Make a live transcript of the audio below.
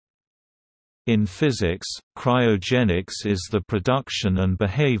In physics, cryogenics is the production and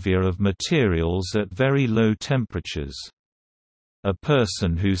behavior of materials at very low temperatures. A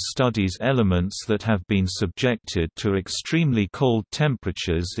person who studies elements that have been subjected to extremely cold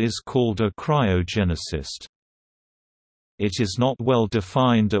temperatures is called a cryogenicist. It is not well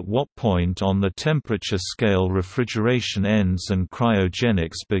defined at what point on the temperature scale refrigeration ends and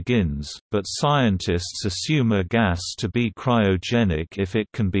cryogenics begins, but scientists assume a gas to be cryogenic if it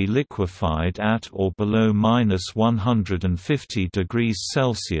can be liquefied at or below -150 degrees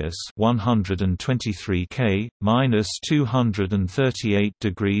Celsius (123 K, -238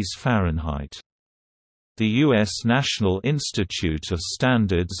 degrees Fahrenheit). The U.S. National Institute of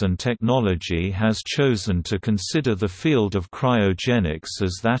Standards and Technology has chosen to consider the field of cryogenics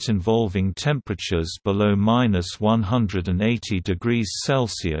as that involving temperatures below -180 degrees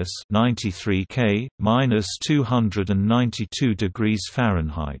Celsius (93 K, -292 degrees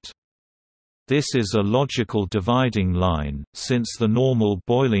Fahrenheit). This is a logical dividing line, since the normal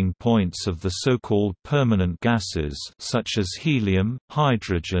boiling points of the so-called permanent gases such as helium,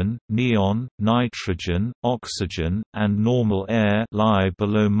 hydrogen, neon, nitrogen, oxygen, and normal air lie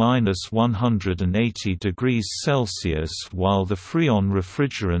below -180 degrees Celsius, while the freon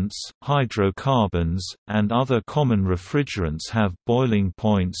refrigerants, hydrocarbons, and other common refrigerants have boiling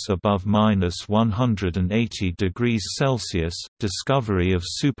points above -180 degrees Celsius. Discovery of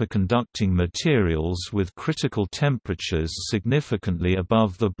superconducting materials with critical temperatures significantly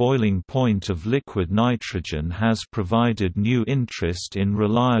above the boiling point of liquid nitrogen has provided new interest in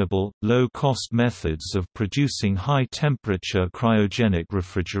reliable, low-cost methods of producing high-temperature cryogenic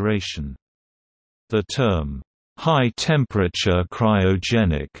refrigeration. The term, high-temperature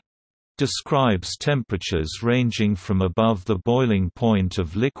cryogenic, describes temperatures ranging from above the boiling point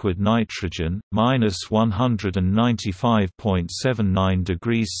of liquid nitrogen, -195.79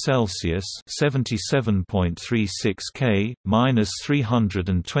 degrees Celsius (77.36 K,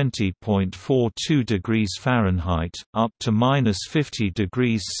 -320.42 degrees Fahrenheit), up to -50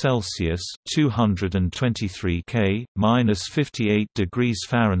 degrees Celsius (223 K, -58 degrees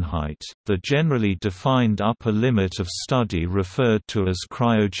Fahrenheit). The generally defined upper limit of study referred to as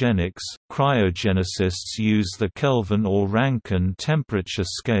cryogenics. Cryogenicists use the Kelvin or Rankine temperature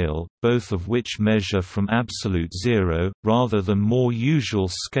scale, both of which measure from absolute zero, rather than more usual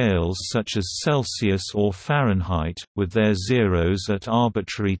scales such as Celsius or Fahrenheit, with their zeros at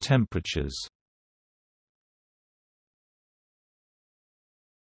arbitrary temperatures.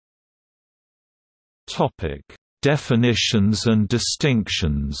 Definitions and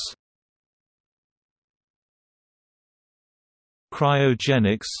distinctions.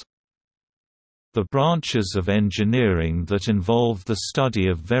 Cryogenics, the branches of engineering that involve the study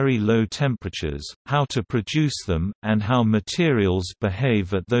of very low temperatures, how to produce them, and how materials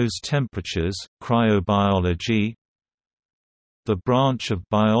behave at those temperatures. Cryobiology, the branch of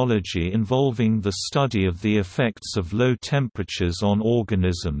biology involving the study of the effects of low temperatures on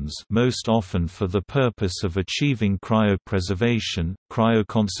organisms, most often for the purpose of achieving cryopreservation,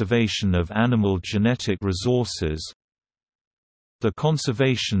 cryoconservation of animal genetic resources, the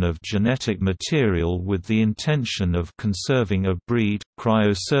conservation of genetic material with the intention of conserving a breed,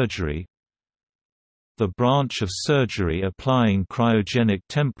 cryosurgery, the branch of surgery applying cryogenic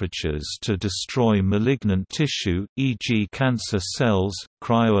temperatures to destroy malignant tissue, e.g. cancer cells,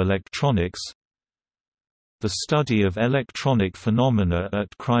 cryoelectronics, the study of electronic phenomena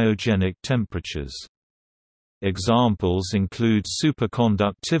at cryogenic temperatures. Examples include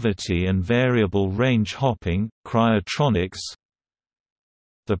superconductivity and variable range hopping, cryotronics,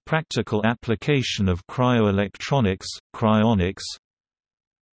 the practical application of cryoelectronics, cryonics,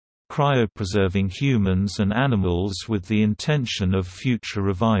 cryopreserving humans and animals with the intention of future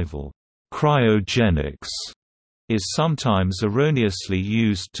revival. Cryogenics is sometimes erroneously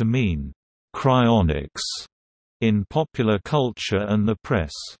used to mean cryonics in popular culture and the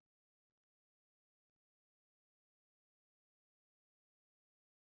press.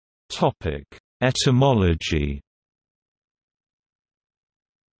 Etymology.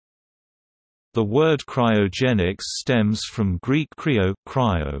 The word cryogenics stems from Greek cryo,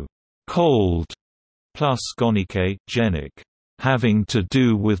 cold, plus gonike, genic, having to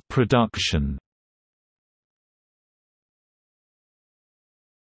do with production.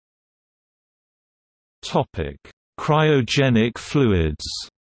 Cryogenic fluids.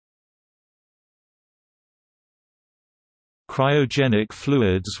 Cryogenic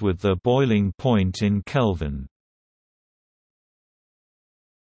fluids with their boiling point in Kelvin.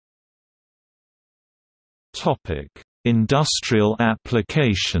 Industrial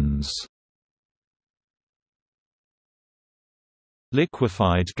applications.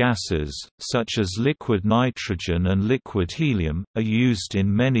 Liquefied gases, such as liquid nitrogen and liquid helium, are used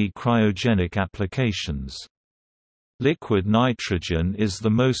in many cryogenic applications. Liquid nitrogen is the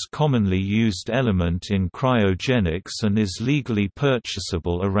most commonly used element in cryogenics and is legally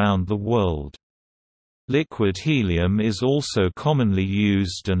purchasable around the world. Liquid helium is also commonly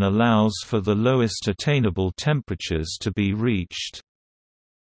used and allows for the lowest attainable temperatures to be reached.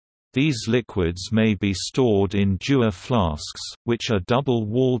 These liquids may be stored in dewar flasks, which are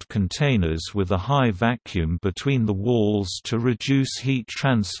double-walled containers with a high vacuum between the walls to reduce heat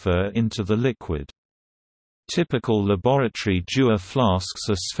transfer into the liquid. Typical laboratory dewar flasks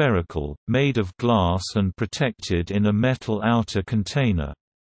are spherical, made of glass and protected in a metal outer container.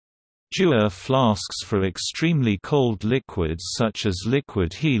 Dewar flasks for extremely cold liquids such as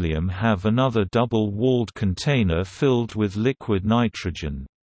liquid helium have another double-walled container filled with liquid nitrogen.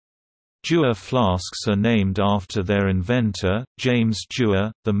 Dewar flasks are named after their inventor, James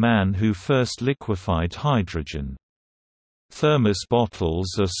Dewar, the man who first liquefied hydrogen. Thermos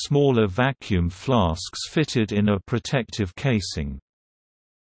bottles are smaller vacuum flasks fitted in a protective casing.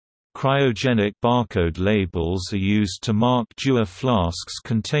 Cryogenic barcode labels are used to mark dewar flasks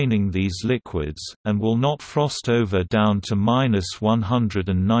containing these liquids, and will not frost over down to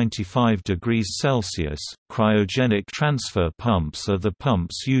 -195°C. Cryogenic transfer pumps are the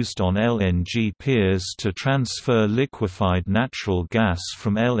pumps used on LNG piers to transfer liquefied natural gas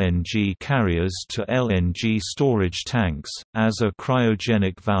from LNG carriers to LNG storage tanks, as are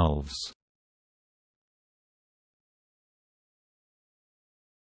cryogenic valves.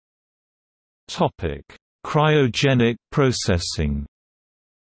 Cryogenic processing.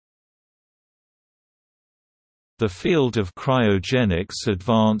 The field of cryogenics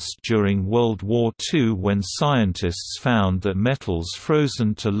advanced during World War II when scientists found that metals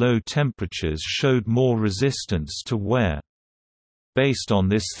frozen to low temperatures showed more resistance to wear. Based on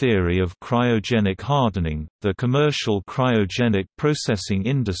this theory of cryogenic hardening, the commercial cryogenic processing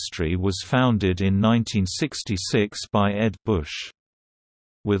industry was founded in 1966 by Ed Bush.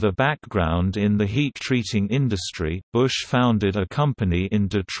 With a background in the heat-treating industry, Bush founded a company in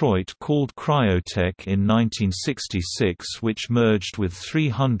Detroit called Cryotech in 1966 which merged with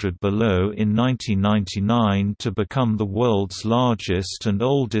 300 Below in 1999 to become the world's largest and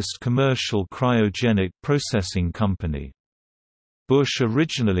oldest commercial cryogenic processing company. Bush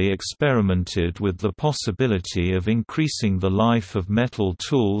originally experimented with the possibility of increasing the life of metal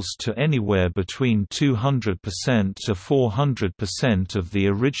tools to anywhere between 200% to 400% of the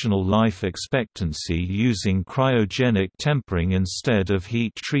original life expectancy using cryogenic tempering instead of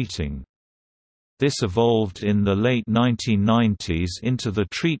heat treating. This evolved in the late 1990s into the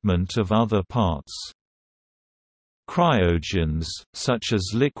treatment of other parts. Cryogens, such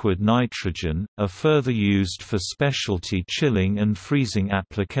as liquid nitrogen, are further used for specialty chilling and freezing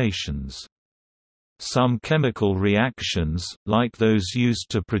applications. Some chemical reactions, like those used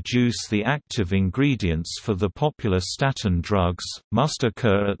to produce the active ingredients for the popular statin drugs, must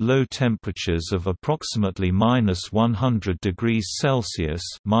occur at low temperatures of approximately -100°C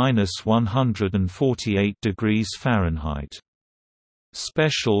 (-148°F).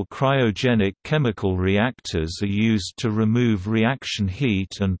 Special cryogenic chemical reactors are used to remove reaction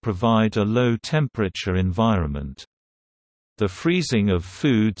heat and provide a low-temperature environment. The freezing of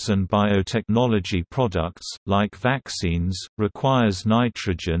foods and biotechnology products, like vaccines, requires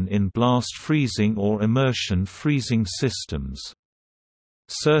nitrogen in blast freezing or immersion freezing systems.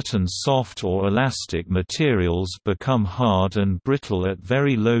 Certain soft or elastic materials become hard and brittle at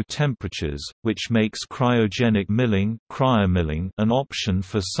very low temperatures, which makes cryogenic milling an option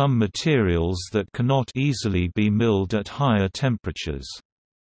for some materials that cannot easily be milled at higher temperatures.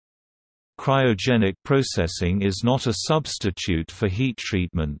 Cryogenic processing is not a substitute for heat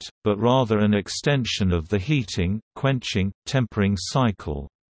treatment, but rather an extension of the heating, quenching, tempering cycle.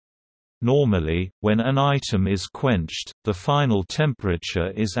 Normally, when an item is quenched, the final temperature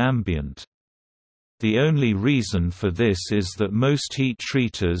is ambient. The only reason for this is that most heat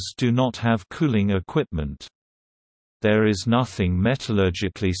treaters do not have cooling equipment. There is nothing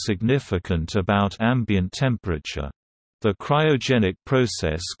metallurgically significant about ambient temperature. The cryogenic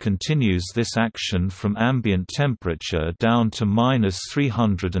process continues this action from ambient temperature down to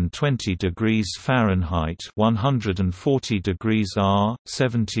 -320°F (140°R,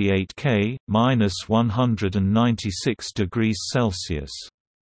 78 K), -196°C.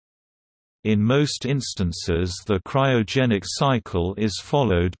 In most instances the cryogenic cycle is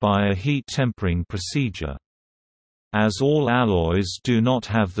followed by a heat tempering procedure. As all alloys do not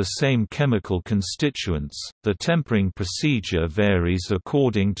have the same chemical constituents, the tempering procedure varies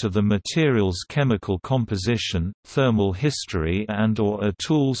according to the material's chemical composition, thermal history and/or a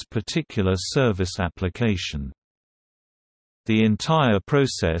tool's particular service application. The entire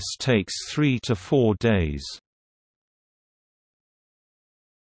process takes 3 to 4 days.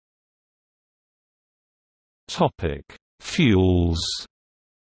 Fuels.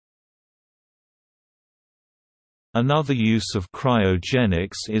 Another use of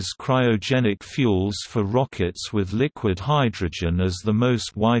cryogenics is cryogenic fuels for rockets with liquid hydrogen as the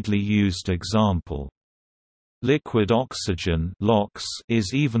most widely used example. Liquid oxygen (LOX)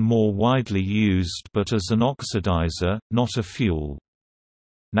 is even more widely used but as an oxidizer, not a fuel.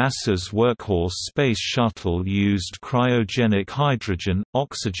 NASA's Workhorse space shuttle used cryogenic hydrogen,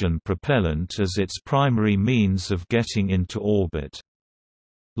 oxygen propellant as its primary means of getting into orbit.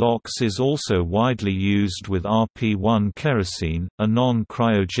 LOX is also widely used with RP-1 kerosene, a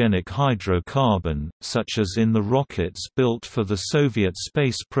non-cryogenic hydrocarbon, such as in the rockets built for the Soviet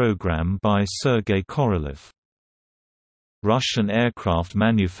space program by Sergei Korolev. Russian aircraft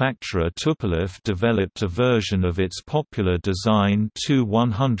manufacturer Tupolev developed a version of its popular design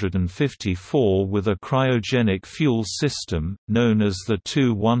Tu-154 with a cryogenic fuel system, known as the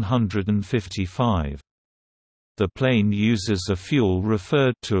Tu-155. The plane uses a fuel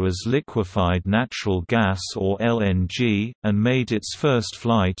referred to as liquefied natural gas or LNG, and made its first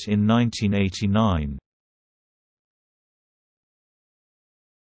flight in 1989.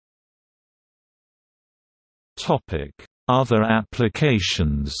 Other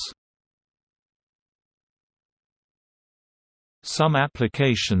applications. Some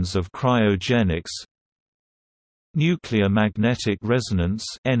applications of cryogenics. Nuclear magnetic resonance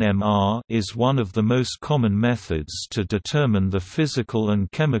 (NMR) is one of the most common methods to determine the physical and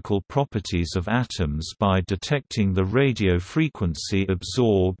chemical properties of atoms by detecting the radio frequency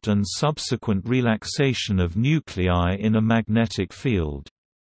absorbed and subsequent relaxation of nuclei in a magnetic field.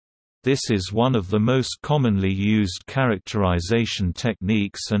 This is one of the most commonly used characterization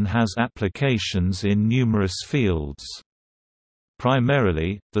techniques and has applications in numerous fields.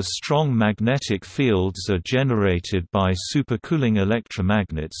 Primarily, the strong magnetic fields are generated by supercooling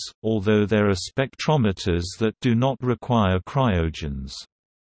electromagnets, although there are spectrometers that do not require cryogens.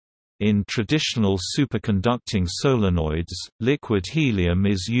 In traditional superconducting solenoids, liquid helium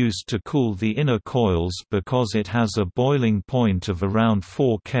is used to cool the inner coils because it has a boiling point of around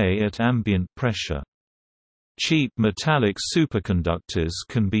 4 K at ambient pressure. Cheap metallic superconductors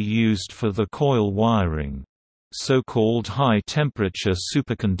can be used for the coil wiring. So-called high-temperature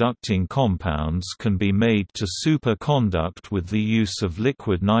superconducting compounds can be made to superconduct with the use of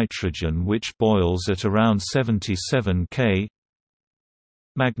liquid nitrogen, which boils at around 77 K.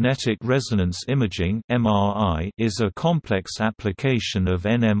 Magnetic resonance imaging (MRI) is a complex application of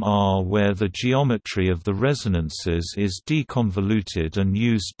NMR where the geometry of the resonances is deconvoluted and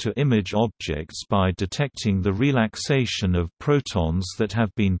used to image objects by detecting the relaxation of protons that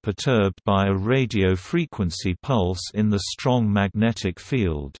have been perturbed by a radio frequency pulse in the strong magnetic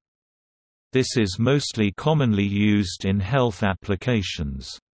field. This is mostly commonly used in health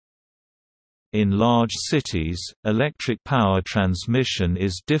applications. In large cities, electric power transmission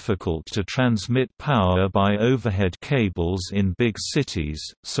is difficult to transmit power by overhead cables in big cities,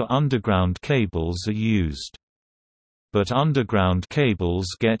 so underground cables are used. But underground cables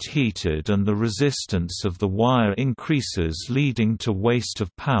get heated and the resistance of the wire increases, leading to waste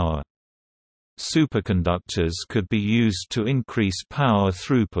of power. Superconductors could be used to increase power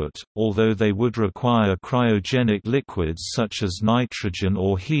throughput, although they would require cryogenic liquids such as nitrogen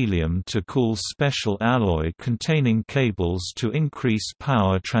or helium to cool special alloy containing cables to increase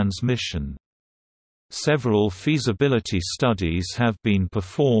power transmission. Several feasibility studies have been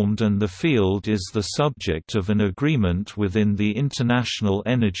performed and the field is the subject of an agreement within the International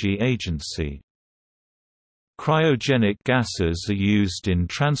Energy Agency. Cryogenic gases are used in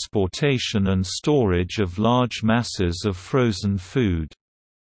transportation and storage of large masses of frozen food.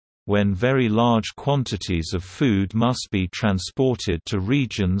 When very large quantities of food must be transported to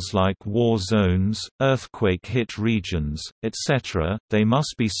regions like war zones, earthquake-hit regions, etc., they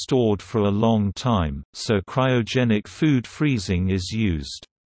must be stored for a long time, so cryogenic food freezing is used.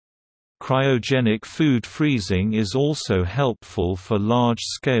 Cryogenic food freezing is also helpful for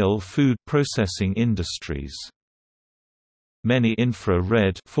large-scale food processing industries. Many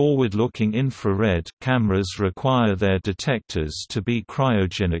infrared forward-looking infrared cameras require their detectors to be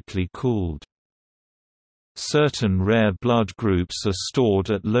cryogenically cooled. Certain rare blood groups are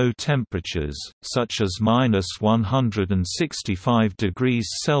stored at low temperatures, such as -165 degrees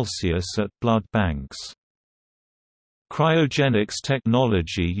Celsius at blood banks. Cryogenics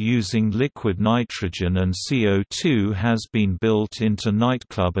technology using liquid nitrogen and CO2 has been built into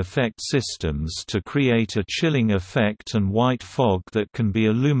nightclub effect systems to create a chilling effect and white fog that can be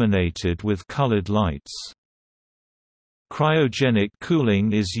illuminated with colored lights. Cryogenic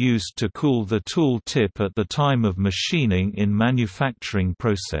cooling is used to cool the tool tip at the time of machining in manufacturing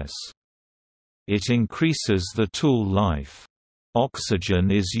process. It increases the tool life.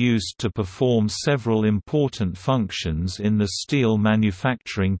 Oxygen is used to perform several important functions in the steel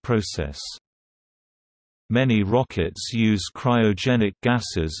manufacturing process. Many rockets use cryogenic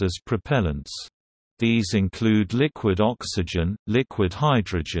gases as propellants. These include liquid oxygen, liquid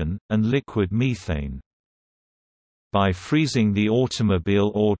hydrogen, and liquid methane. By freezing the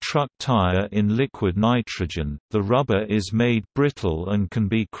automobile or truck tire in liquid nitrogen, the rubber is made brittle and can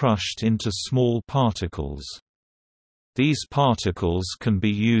be crushed into small particles. These particles can be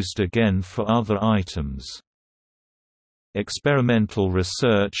used again for other items. Experimental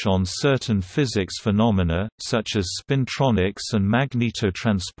research on certain physics phenomena, such as spintronics and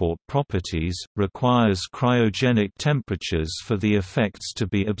magnetotransport properties, requires cryogenic temperatures for the effects to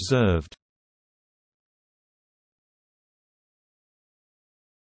be observed.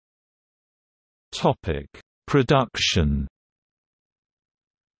 Production.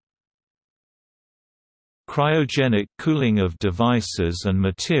 Cryogenic cooling of devices and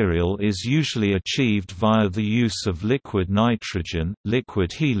material is usually achieved via the use of liquid nitrogen,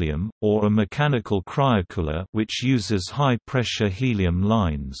 liquid helium, or a mechanical cryocooler which uses high-pressure helium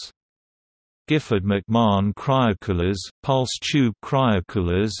lines. Gifford-McMahon cryocoolers, pulse tube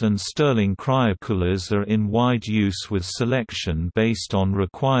cryocoolers and Stirling cryocoolers are in wide use with selection based on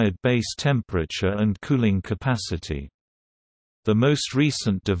required base temperature and cooling capacity. The most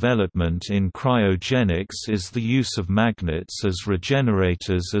recent development in cryogenics is the use of magnets as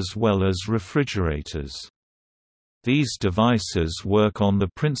regenerators as well as refrigerators. These devices work on the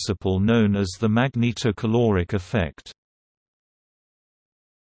principle known as the magnetocaloric effect.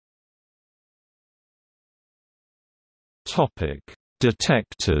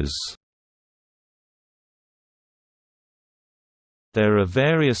 Detectors. There are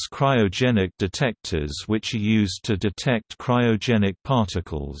various cryogenic detectors which are used to detect cryogenic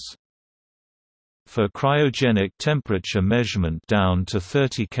particles. For cryogenic temperature measurement down to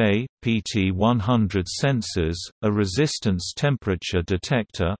 30 K, PT 100 sensors, a resistance temperature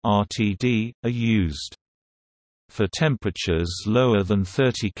detector (RTD) are used. For temperatures lower than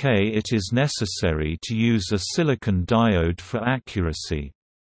 30 K it is necessary to use a silicon diode for accuracy.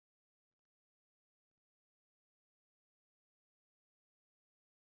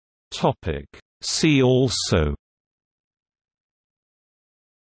 See also: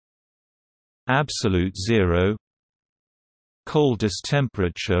 Absolute zero, coldest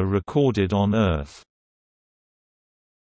temperature recorded on Earth.